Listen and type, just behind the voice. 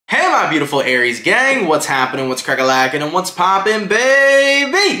my beautiful Aries gang? What's happening? What's crack-a-lackin'? And what's poppin',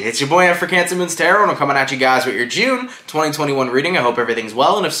 baby? It's your boy F for CancerMoonsTarot, and I'm coming at you guys with your June 2021 reading. I hope everything's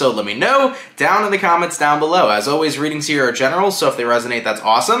well, and if so, let me know down in the comments down below. As always, readings here are general, so if they resonate, that's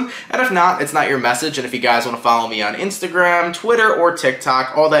awesome. And if not, it's not your message. And if you guys want to follow me on Instagram, Twitter, or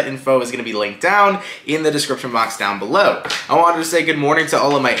TikTok, all that info is going to be linked down in the description box down below. I wanted to say good morning to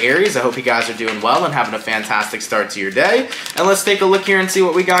all of my Aries. I hope you guys are doing well and having a fantastic start to your day. And let's take a look here and see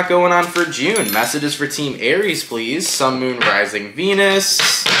what we got going on for June. Messages for Team Aries, please. Sun, Moon, Rising, Venus.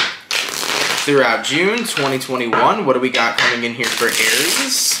 Throughout June 2021, what do we got coming in here for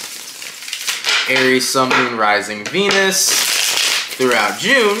Aries? Aries, Sun, Moon, Rising, Venus. Throughout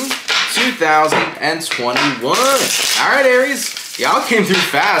June 2021. Alright, Aries. Y'all came through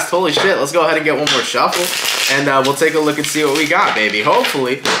fast. Holy shit. Let's go ahead and get one more shuffle. And we'll take a look and see what we got, baby.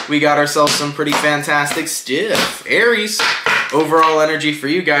 Hopefully, we got ourselves some pretty fantastic stuff. Aries, overall energy for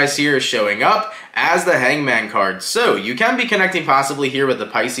you guys here is showing up as the Hangman card. So, you can be connecting possibly here with the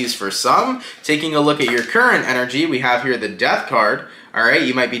Pisces for some. Taking a look at your current energy, we have here the Death card. Alright,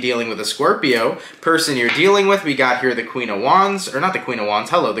 you might be dealing with a Scorpio. Person you're dealing with, we got here the Queen of Wands, or not the Queen of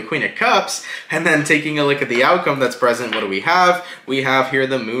Wands, hello, the Queen of Cups. And then taking a look at the outcome that's present, what do we have? We have here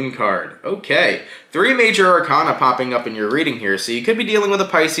the Moon card. Okay, 3 major arcana popping up in your reading here. So you could be dealing with a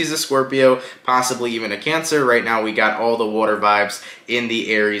Pisces, a Scorpio, possibly even a Cancer. Right now we got all the water vibes in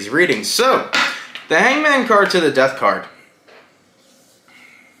the Aries reading. So, the Hangman card to the Death card.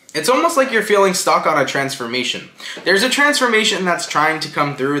 It's almost like you're feeling stuck on a transformation. There's a transformation that's trying to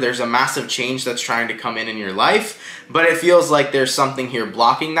come through. There's a massive change that's trying to come in your life, but it feels like there's something here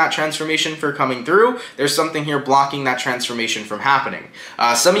blocking that transformation from coming through. There's something here blocking that transformation from happening.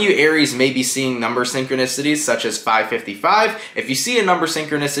 Some of you Aries may be seeing number synchronicities such as 555. If you see a number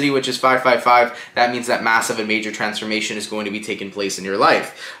synchronicity, which is 555, that means that massive and major transformation is going to be taking place in your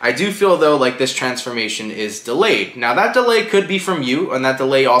life. I do feel though like this transformation is delayed. Now that delay could be from you, and that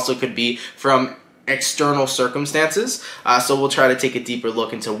delay also could be from external circumstances. So we'll try to take a deeper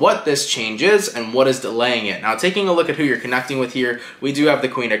look into what this change is and what is delaying it. Now, taking a look at who you're connecting with here, we do have the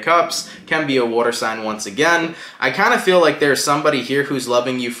Queen of Cups, can be a water sign once again. I kind of feel like there's somebody here who's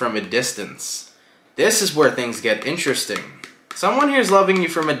loving you from a distance. This is where things get interesting. Someone here is loving you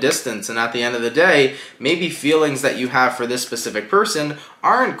from a distance, and at the end of the day, maybe feelings that you have for this specific person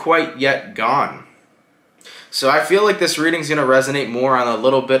aren't quite yet gone. So I feel like this reading is going to resonate more on a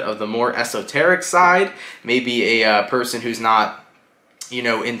little bit of the more esoteric side. Maybe a person who's not, you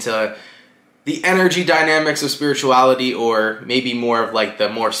know, into the energy dynamics of spirituality, or maybe more of like the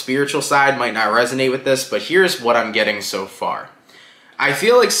more spiritual side might not resonate with this, but here's what I'm getting so far. I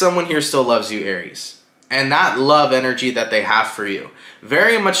feel like someone here still loves you, Aries. And that love energy that they have for you,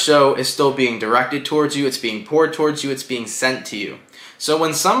 very much so, is still being directed towards you. It's being poured towards you. It's being sent to you. So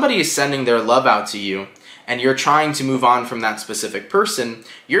when somebody is sending their love out to you, and you're trying to move on from that specific person,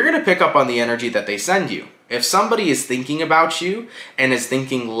 you're going to pick up on the energy that they send you. If somebody is thinking about you and is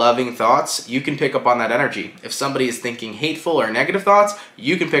thinking loving thoughts, you can pick up on that energy. If somebody is thinking hateful or negative thoughts,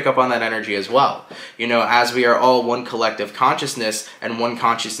 you can pick up on that energy as well. You know, as we are all one collective consciousness and one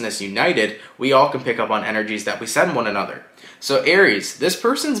consciousness united, we all can pick up on energies that we send one another. So Aries, this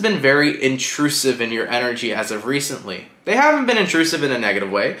person's been very intrusive in your energy as of recently. They haven't been intrusive in a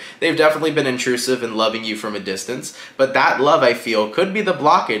negative way. They've definitely been intrusive in loving you from a distance. But that love, I feel, could be the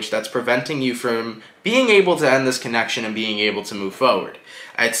blockage that's preventing you from being able to end this connection and being able to move forward.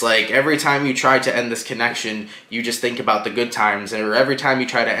 It's like every time you try to end this connection, you just think about the good times. Or every time you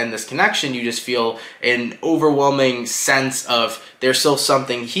try to end this connection, you just feel an overwhelming sense of there's still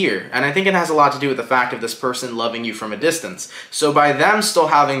something here. And I think it has a lot to do with the fact of this person loving you from a distance. So by them still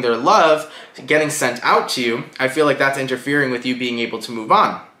having their love getting sent out to you, I feel like that's interfering with you being able to move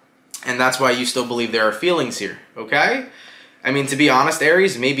on. And that's why you still believe there are feelings here, okay? I mean, to be honest,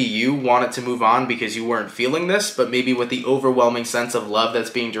 Aries, maybe you wanted to move on because you weren't feeling this, but maybe with the overwhelming sense of love that's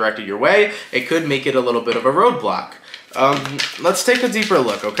being directed your way, it could make it a little bit of a roadblock. Let's take a deeper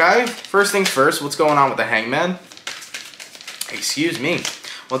look, okay? First things first, what's going on with the Hangman? Excuse me.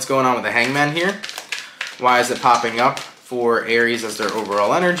 What's going on with the Hangman here? Why is it popping up for Aries as their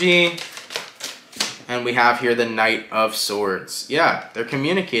overall energy? And we have here the Knight of Swords. Yeah, they're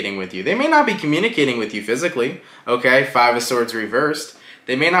communicating with you. They may not be communicating with you physically, okay? 5 of Swords reversed.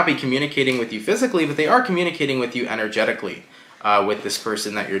 They may not be communicating with you physically, but they are communicating with you energetically with this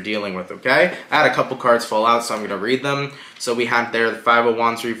person that you're dealing with, okay? I had a couple cards fall out, so I'm going to read them. So we have there the 5 of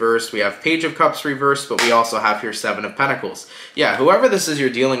Wands reversed. We have Page of Cups reversed, but we also have here 7 of Pentacles. Yeah, whoever this is you're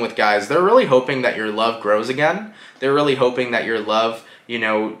dealing with, guys, they're really hoping that your love grows again. They're really hoping that your love, you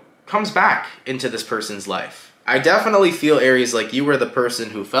know, comes back into this person's life. I definitely feel, Aries, like you were the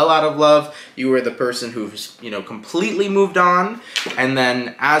person who fell out of love. You were the person who's, completely moved on. And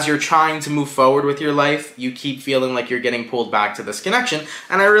then as you're trying to move forward with your life, you keep feeling like you're getting pulled back to this connection.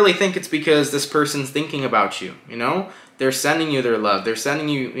 And I really think it's because this person's thinking about you, They're sending you their love. They're sending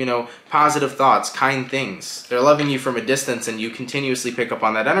you, positive thoughts, kind things. They're loving you from a distance, and you continuously pick up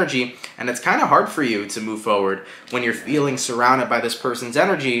on that energy. And it's kind of hard for you to move forward when you're feeling surrounded by this person's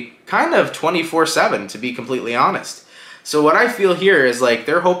energy kind of 24/7, to be completely honest. So what I feel here is like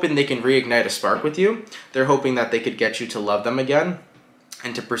they're hoping they can reignite a spark with you. They're hoping that they could get you to love them again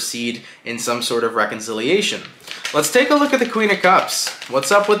and to proceed in some sort of reconciliation. Let's take a look at the Queen of Cups.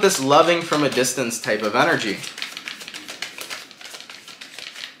 What's up with this loving from a distance type of energy?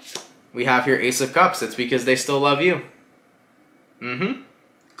 We have here Ace of Cups. It's because they still love you.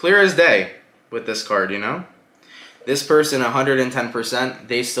 Clear as day with this card, This person, 110%,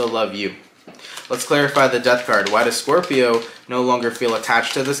 they still love you. Let's clarify the Death card. Why does Scorpio no longer feel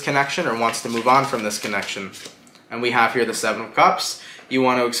attached to this connection or wants to move on from this connection? And we have here the Seven of Cups. You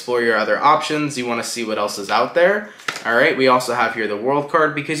want to explore your other options. You want to see what else is out there. All right, we also have here the World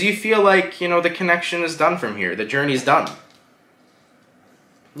card because you feel like, the connection is done from here. The journey's done.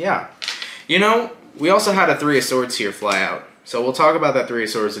 Yeah. We also had a Three of Swords here fly out. So we'll talk about that Three of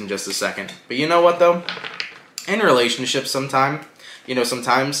Swords in just a second. But you know what, though? In relationships sometimes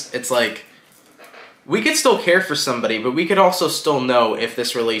it's like we could still care for somebody, but we could also still know if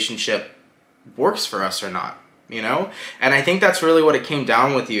this relationship works for us or not. And I think that's really what it came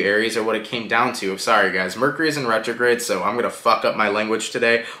down with you, Aries, or what it came down to. Sorry, guys. Mercury is in retrograde, so I'm going to fuck up my language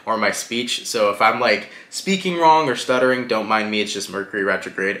today or my speech. So if I'm, speaking wrong or stuttering, don't mind me. It's just Mercury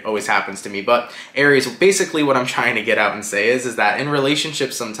retrograde. Always happens to me. But, Aries, basically what I'm trying to get out and say is that in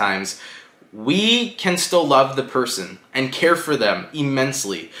relationships sometimes we can still love the person and care for them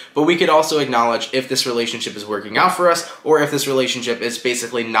immensely, but we could also acknowledge if this relationship is working out for us or if this relationship is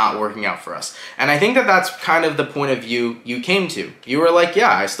basically not working out for us. And I think that that's kind of the point of view you came to. You were like,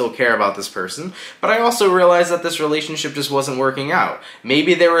 yeah, I still care about this person, but I also realized that this relationship just wasn't working out.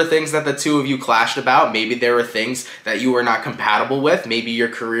 Maybe there were things that the two of you clashed about. Maybe there were things that you were not compatible with. Maybe your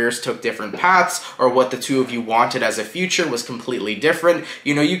careers took different paths, or what the two of you wanted as a future was completely different.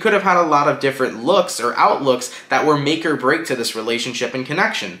 You could have had a lot of different looks or outlooks that were make or break to this relationship and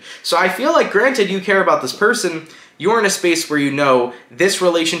connection. So I feel like, granted, you care about this person, you're in a space where this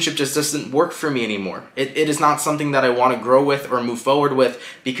relationship just doesn't work for me anymore. It is not something that I want to grow with or move forward with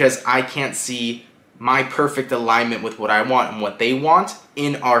because I can't see my perfect alignment with what I want and what they want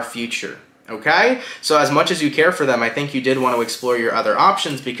in our future. Okay? So as much as you care for them, I think you did want to explore your other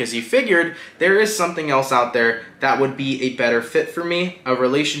options because you figured there is something else out there that would be a better fit for me, a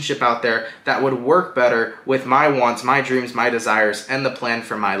relationship out there that would work better with my wants, my dreams, my desires, and the plan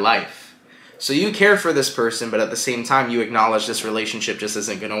for my life. So you care for this person, but at the same time, you acknowledge this relationship just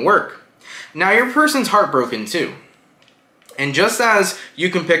isn't going to work. Now, your person's heartbroken too. And just as you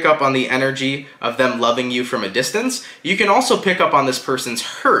can pick up on the energy of them loving you from a distance, you can also pick up on this person's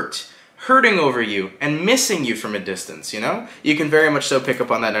hurting over you and missing you from a distance, You can very much so pick up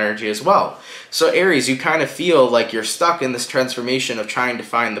on that energy as well. So Aries, you kind of feel like you're stuck in this transformation of trying to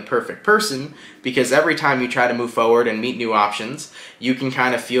find the perfect person because every time you try to move forward and meet new options, you can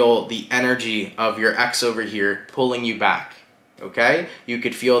kind of feel the energy of your ex over here pulling you back. Okay? You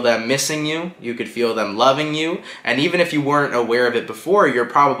could feel them missing you, you could feel them loving you, and even if you weren't aware of it before, you're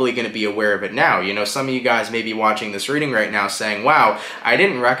probably going to be aware of it now. Some of you guys may be watching this reading right now saying, wow, I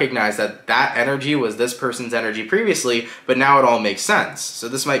didn't recognize that energy was this person's energy previously, but now it all makes sense. So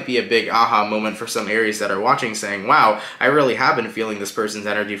this might be a big aha moment for some Aries that are watching saying, wow, I really have been feeling this person's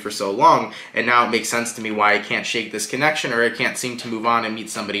energy for so long, and now it makes sense to me why I can't shake this connection or I can't seem to move on and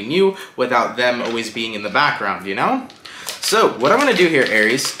meet somebody new without them always being in the background, So what I'm going to do here,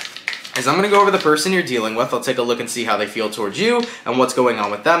 Aries, is I'm going to go over the person you're dealing with. I'll take a look and see how they feel towards you and what's going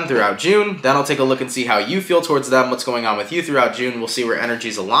on with them throughout June. Then I'll take a look and see how you feel towards them, what's going on with you throughout June. We'll see where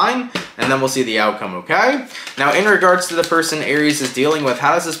energies align, and then we'll see the outcome, okay? Now, in regards to the person Aries is dealing with,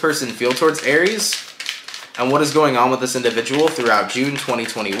 how does this person feel towards Aries? And what is going on with this individual throughout June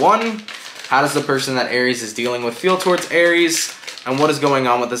 2021? How does the person that Aries is dealing with feel towards Aries? And what is going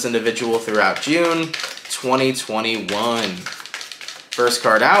on with this individual throughout June 2021? First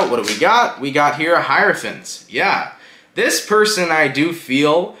card out, what do we got? We got here a Hierophant. Yeah, this person I do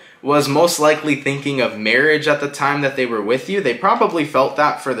feel was most likely thinking of marriage at the time that they were with you. They probably felt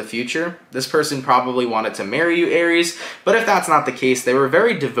that for the future. This person probably wanted to marry you, Aries, but if that's not the case, they were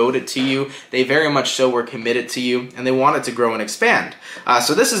very devoted to you. They very much so were committed to you, and they wanted to grow and expand.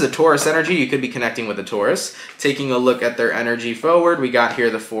 So this is a Taurus energy. You could be connecting with a Taurus. Taking a look at their energy forward, we got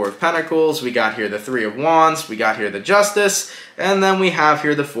here the Four of Pentacles, we got here the Three of Wands, we got here the Justice, and then we have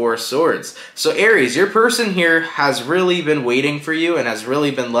here the Four of Swords. So Aries, your person here has really been waiting for you and has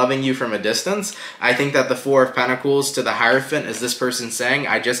really been loving you from a distance. I think that the Four of Pentacles to the Hierophant is this person saying,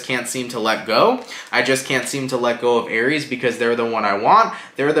 I just can't seem to let go. I just can't seem to let go of Aries because they're the one I want.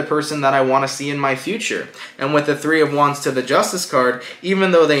 They're the person that I want to see in my future. And with the Three of Wands to the Justice card,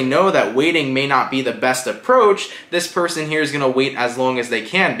 even though they know that waiting may not be the best approach, this person here is going to wait as long as they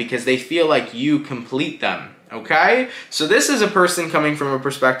can because they feel like you complete them. Okay? So this is a person coming from a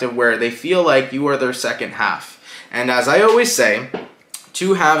perspective where they feel like you are their second half. And as I always say,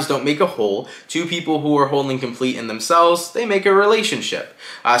 two halves don't make a whole. Two people who are whole and complete in themselves, they make a relationship.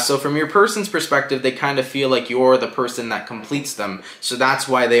 So from your person's perspective, they kind of feel like you're the person that completes them. So that's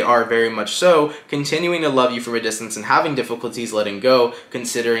why they are very much so continuing to love you from a distance and having difficulties letting go,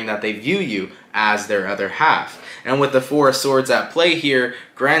 considering that they view you as their other half. And with the Four of Swords at play here,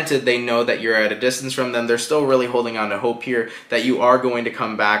 granted they know that you're at a distance from them, they're still really holding on to hope here that you are going to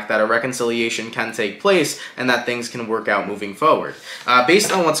come back, that a reconciliation can take place, and that things can work out moving forward.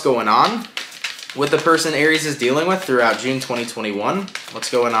 Based on what's going on with the person Aries is dealing with throughout June 2021,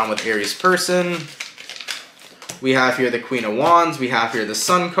 what's going on with Aries person? We have here the Queen of Wands, we have here the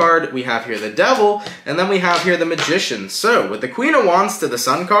Sun card, we have here the Devil, and then we have here the Magician. So, with the Queen of Wands to the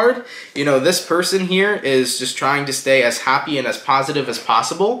Sun card, you know, this person here is just trying to stay as happy and as positive as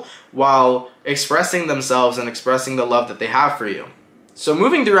possible while expressing themselves and expressing the love that they have for you. So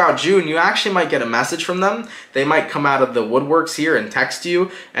moving throughout June, you actually might get a message from them. They might come out of the woodworks here and text you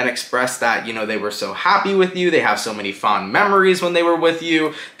and express that, you know, they were so happy with you. They have so many fond memories when they were with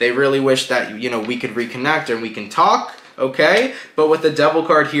you. They really wish that, you know, we could reconnect and we can talk. Okay, but with the Devil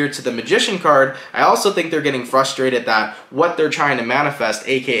card here to the Magician card, I also think they're getting frustrated that what they're trying to manifest,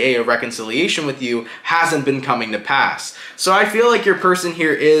 aka a reconciliation with you, hasn't been coming to pass. So I feel like your person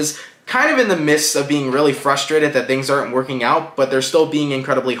here is kind of in the midst of being really frustrated that things aren't working out, but they're still being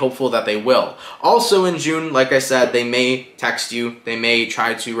incredibly hopeful that they will. Also in June, like I said, they may text you, they may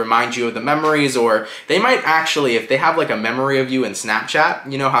try to remind you of the memories, or they might actually, if they have like a memory of you in Snapchat,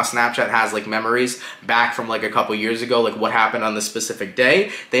 you know how Snapchat has like memories back from like a couple years ago, like what happened on this specific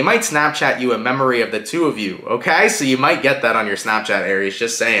day, they might Snapchat you a memory of the two of you, okay? So you might get that on your Snapchat, Aries,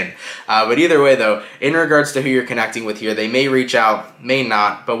 just saying. But either way though, in regards to who you're connecting with here, they may reach out, may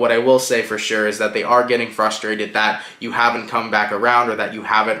not, but what I will say for sure is that they are getting frustrated that you haven't come back around or that you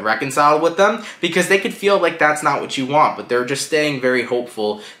haven't reconciled with them, because they could feel like that's not what you want, but they're just staying very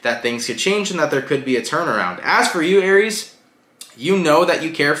hopeful that things could change and that there could be a turnaround. As for you, Aries, you know that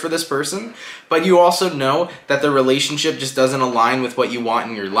you care for this person, but you also know that the relationship just doesn't align with what you want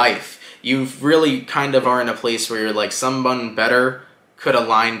in your life. You really kind of are in a place where you're like, someone better could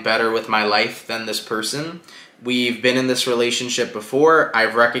align better with my life than this person. We've been in this relationship before.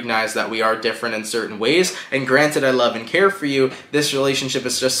 I've recognized that we are different in certain ways. And granted, I love and care for you. This relationship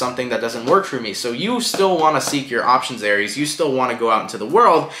is just something that doesn't work for me. So you still want to seek your options, Aries. You still want to go out into the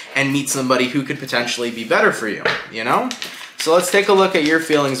world and meet somebody who could potentially be better for you, you know? So let's take a look at your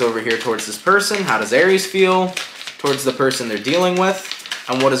feelings over here towards this person. How does Aries feel towards the person they're dealing with?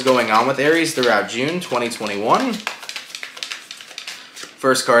 And what is going on with Aries throughout June 2021?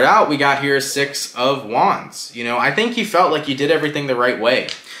 First card out, we got here Six of Wands. You know, I think you felt like you did everything the right way.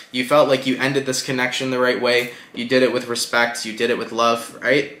 You felt like you ended this connection the right way. You did it with respect. You did it with love,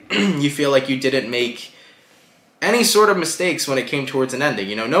 right? You feel like you didn't make any sort of mistakes when it came towards an ending.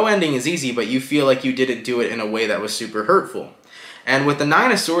 You know, no ending is easy, but you feel like you didn't do it in a way that was super hurtful. And with the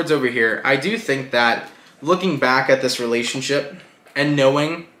Nine of Swords over here, I do think that looking back at this relationship and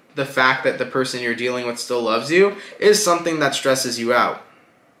knowing the fact that the person you're dealing with still loves you is something that stresses you out.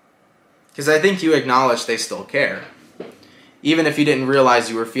 Because I think you acknowledge they still care. Even if you didn't realize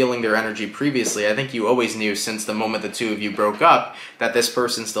you were feeling their energy previously, I think you always knew since the moment the two of you broke up that this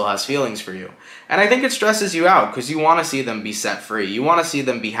person still has feelings for you. And I think it stresses you out because you want to see them be set free. You want to see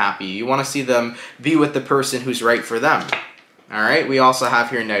them be happy. You want to see them be with the person who's right for them. Alright, we also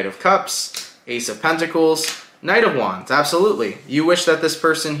have here Knight of Cups, Ace of Pentacles, Knight of Wands, absolutely. You wish that this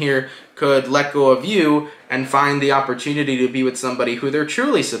person here could let go of you and find the opportunity to be with somebody who they're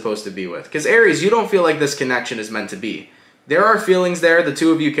truly supposed to be with. Because Aries, you don't feel like this connection is meant to be. There are feelings there, the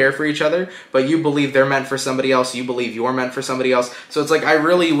two of you care for each other, but you believe they're meant for somebody else, you believe you're meant for somebody else. So it's like, I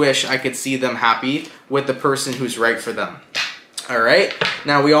really wish I could see them happy with the person who's right for them. All right,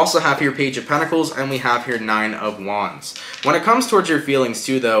 now we also have here Page of Pentacles, and we have here Nine of Wands. When it comes towards your feelings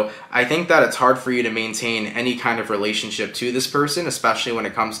too, though, I think that it's hard for you to maintain any kind of relationship to this person, especially when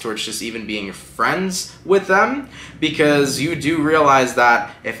it comes towards just even being friends with them, because you do realize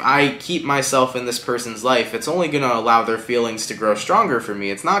that if I keep myself in this person's life, it's only going to allow their feelings to grow stronger for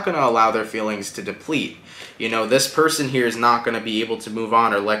me. It's not going to allow their feelings to deplete. You know, this person here is not going to be able to move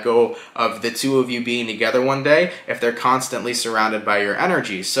on or let go of the two of you being together one day if they're constantly surrounded by your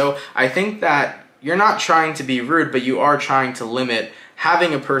energy. So I think that you're not trying to be rude, but you are trying to limit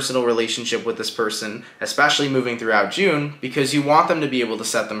having a personal relationship with this person, especially moving throughout June, because you want them to be able to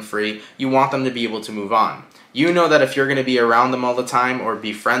set them free. You want them to be able to move on. You know that if you're going to be around them all the time or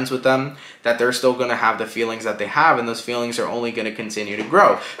be friends with them, that they're still going to have the feelings that they have, and those feelings are only going to continue to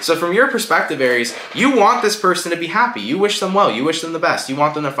grow. So from your perspective, Aries, you want this person to be happy. You wish them well. You wish them the best. You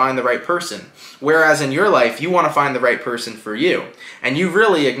want them to find the right person. Whereas in your life, you want to find the right person for you. And you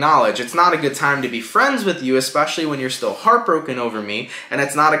really acknowledge it's not a good time to be friends with you, especially when you're still heartbroken over me, and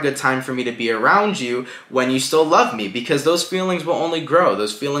it's not a good time for me to be around you when you still love me, because those feelings will only grow.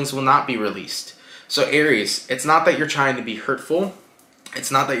 Those feelings will not be released. So Aries, it's not that you're trying to be hurtful.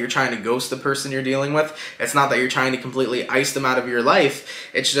 It's not that you're trying to ghost the person you're dealing with. It's not that you're trying to completely ice them out of your life.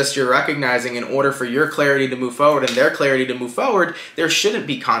 It's just you're recognizing in order for your clarity to move forward and their clarity to move forward, there shouldn't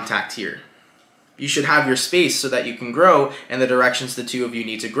be contact here. You should have your space so that you can grow in the directions the two of you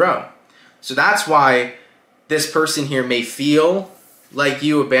need to grow. So that's why this person here may feel like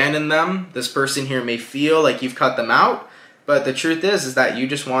you abandoned them. This person here may feel like you've cut them out. But the truth is that you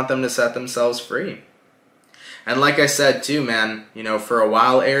just want them to set themselves free. And like I said too, man, you know, for a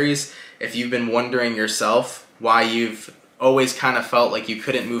while, Aries, if you've been wondering yourself why you've always kind of felt like you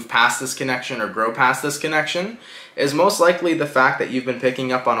couldn't move past this connection or grow past this connection, is most likely the fact that you've been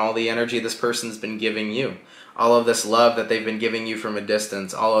picking up on all the energy this person's been giving you. All of this love that they've been giving you from a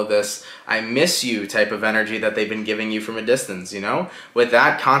distance, all of this I miss you type of energy that they've been giving you from a distance, you know? With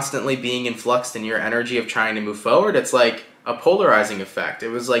that constantly being influxed in your energy of trying to move forward, it's like a polarizing effect. It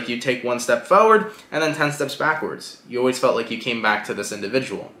was like you take one step forward and then 10 steps backwards. You always felt like you came back to this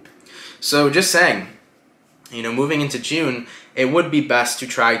individual. So just saying, you know, moving into June, it would be best to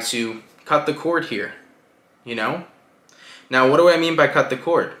try to cut the cord here, you know? Now, what do I mean by cut the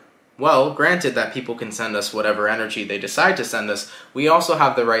cord? Well, granted that people can send us whatever energy they decide to send us, we also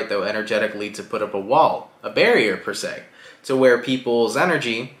have the right, though, energetically to put up a wall, a barrier per se, to where people's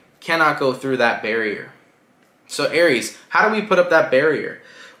energy cannot go through that barrier. So Aries, how do we put up that barrier?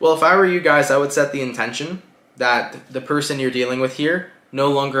 Well, if I were you guys, I would set the intention that the person you're dealing with here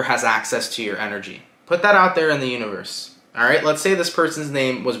no longer has access to your energy. Put that out there in the universe. All right, let's say this person's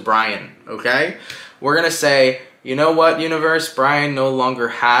name was Brian, okay? We're going to say, you know what, universe? Brian no longer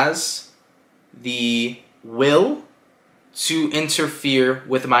has the will to interfere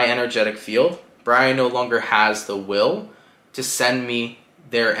with my energetic field. Brian no longer has the will to send me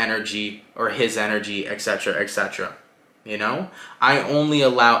their energy or his energy, etc., etc. You know, I only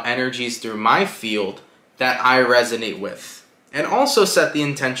allow energies through my field that I resonate with. And also set the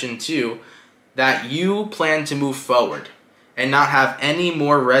intention too that you plan to move forward and not have any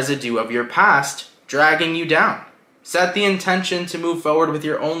more residue of your past dragging you down. Set the intention to move forward with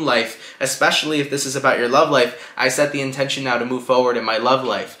your own life, especially if this is about your love life. I set the intention now to move forward in my love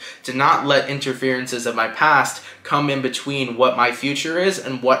life, to not let interferences of my past come in between what my future is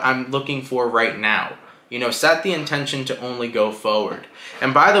and what I'm looking for right now. You know, set the intention to only go forward.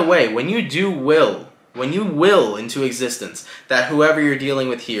 And by the way, when you will into existence that whoever you're dealing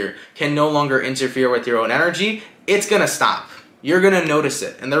with here can no longer interfere with your own energy, it's going to stop. You're going to notice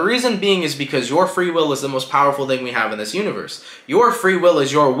it. And the reason being is because your free will is the most powerful thing we have in this universe. Your free will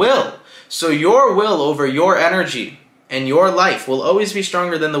is your will. So your will over your energy and your life will always be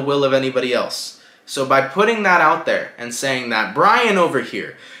stronger than the will of anybody else. So by putting that out there and saying that Brian over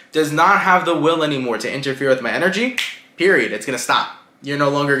here does not have the will anymore to interfere with my energy, period, it's going to stop. You're no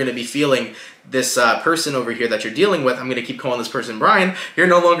longer going to be feeling this person over here that you're dealing with. I'm going to keep calling this person Brian. You're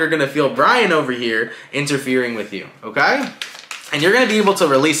no longer going to feel Brian over here interfering with you, okay? And you're going to be able to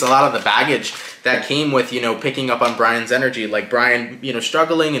release a lot of the baggage that came with, you know, picking up on Brian's energy, like Brian, you know,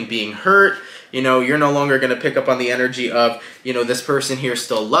 struggling and being hurt. You know, you're no longer going to pick up on the energy of, you know, this person here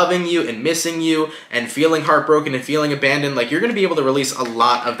still loving you and missing you and feeling heartbroken and feeling abandoned. Like, you're going to be able to release a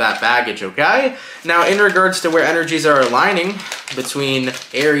lot of that baggage, okay? Now, in regards to where energies are aligning between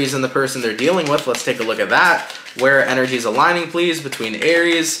Aries and the person they're dealing with, let's take a look at that. Where energies aligning, please, between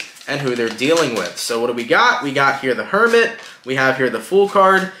Aries and who they're dealing with. So what do we got? We got here the Hermit, we have here the Fool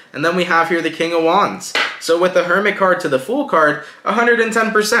card, And then we have here the King of Wands. So with the Hermit card to the Fool card,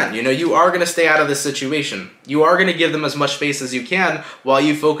 110%. You know, you are going to stay out of this situation. You are going to give them as much space as you can while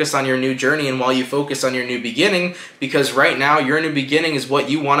you focus on your new journey and while you focus on your new beginning, because right now your new beginning is what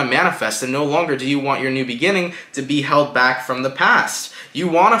you want to manifest, and no longer do you want your new beginning to be held back from the past. You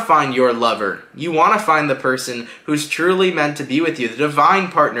want to find your lover. You want to find the person who's truly meant to be with you, the divine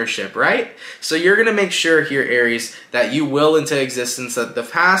partnership, right? So you're going to make sure here, Aries, that you will into existence of the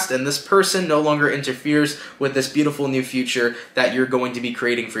past, and this person no longer interferes with this beautiful new future that you're going to be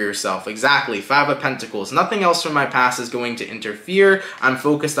creating for yourself. Exactly. 5 of Pentacles. Nothing else from my past is going to interfere. I'm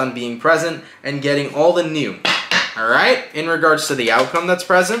focused on being present and getting all the new. All right? In regards to the outcome that's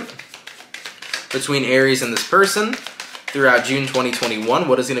present between Aries and this person throughout June 2021,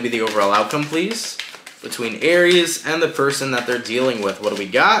 what is going to be the overall outcome, please? Between Aries and the person that they're dealing with. What do we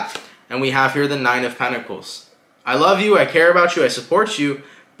got? And we have here the 9 of Pentacles. I love you, I care about you, I support you,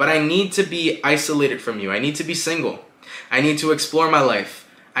 but I need to be isolated from you. I need to be single. I need to explore my life.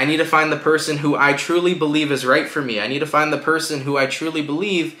 I need to find the person who I truly believe is right for me. I need to find the person who I truly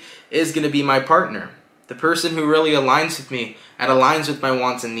believe is going to be my partner. The person who really aligns with me and aligns with my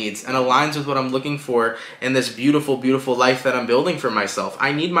wants and needs and aligns with what I'm looking for in this beautiful, beautiful life that I'm building for myself.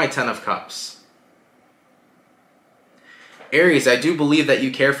 I need my 10 of Cups. Aries, I do believe that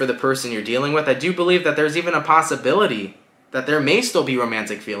you care for the person you're dealing with. I do believe that there's even a possibility that there may still be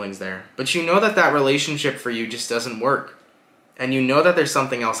romantic feelings there. But you know that that relationship for you just doesn't work. And you know that there's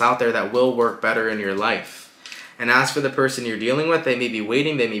something else out there that will work better in your life. And as for the person you're dealing with, they may be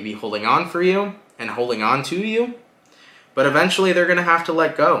waiting, they may be holding on for you and holding on to you. But eventually they're going to have to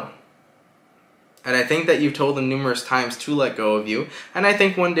let go. And I think that you've told them numerous times to let go of you. And I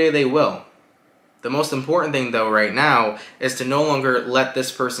think one day they will. The most important thing, though, right now is to no longer let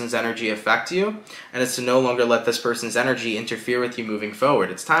this person's energy affect you, and it's to no longer let this person's energy interfere with you moving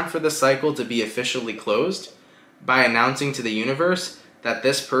forward. It's time for the cycle to be officially closed by announcing to the universe that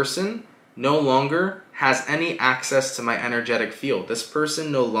this person no longer has any access to my energetic field. This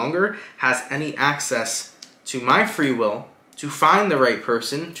person no longer has any access to my free will to find the right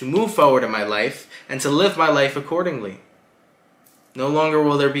person, to move forward in my life, and to live my life accordingly. No longer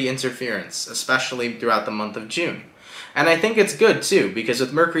will there be interference, especially throughout the month of June. And I think it's good, too, because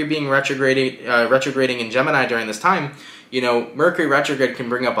with Mercury being retrograding in Gemini during this time, you know, Mercury retrograde can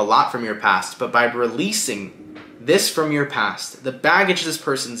bring up a lot from your past, but by releasing this from your past, the baggage this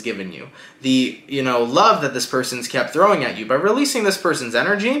person's given you, the, you know, love that this person's kept throwing at you, by releasing this person's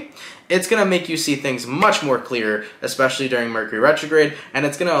energy, it's going to make you see things much more clear, especially during Mercury retrograde, and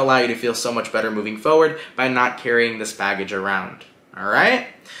it's going to allow you to feel so much better moving forward by not carrying this baggage around. Alright?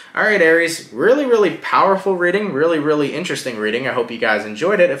 Alright, Aries. Really, really powerful reading. Really, really interesting reading. I hope you guys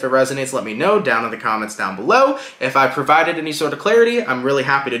enjoyed it. If it resonates, let me know down in the comments down below. If I provided any sort of clarity, I'm really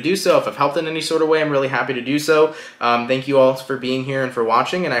happy to do so. If I've helped in any sort of way, I'm really happy to do so. Thank you all for being here and for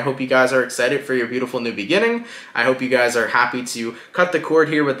watching, and I hope you guys are excited for your beautiful new beginning. I hope you guys are happy to cut the cord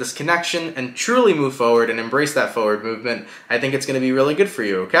here with this connection and truly move forward and embrace that forward movement. I think it's going to be really good for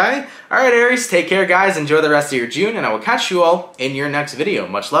you, okay? Alright, Aries. Take care, guys. Enjoy the rest of your June, and I will catch you all in your next video.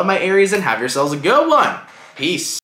 Much love, my Aries, and have yourselves a good one. Peace.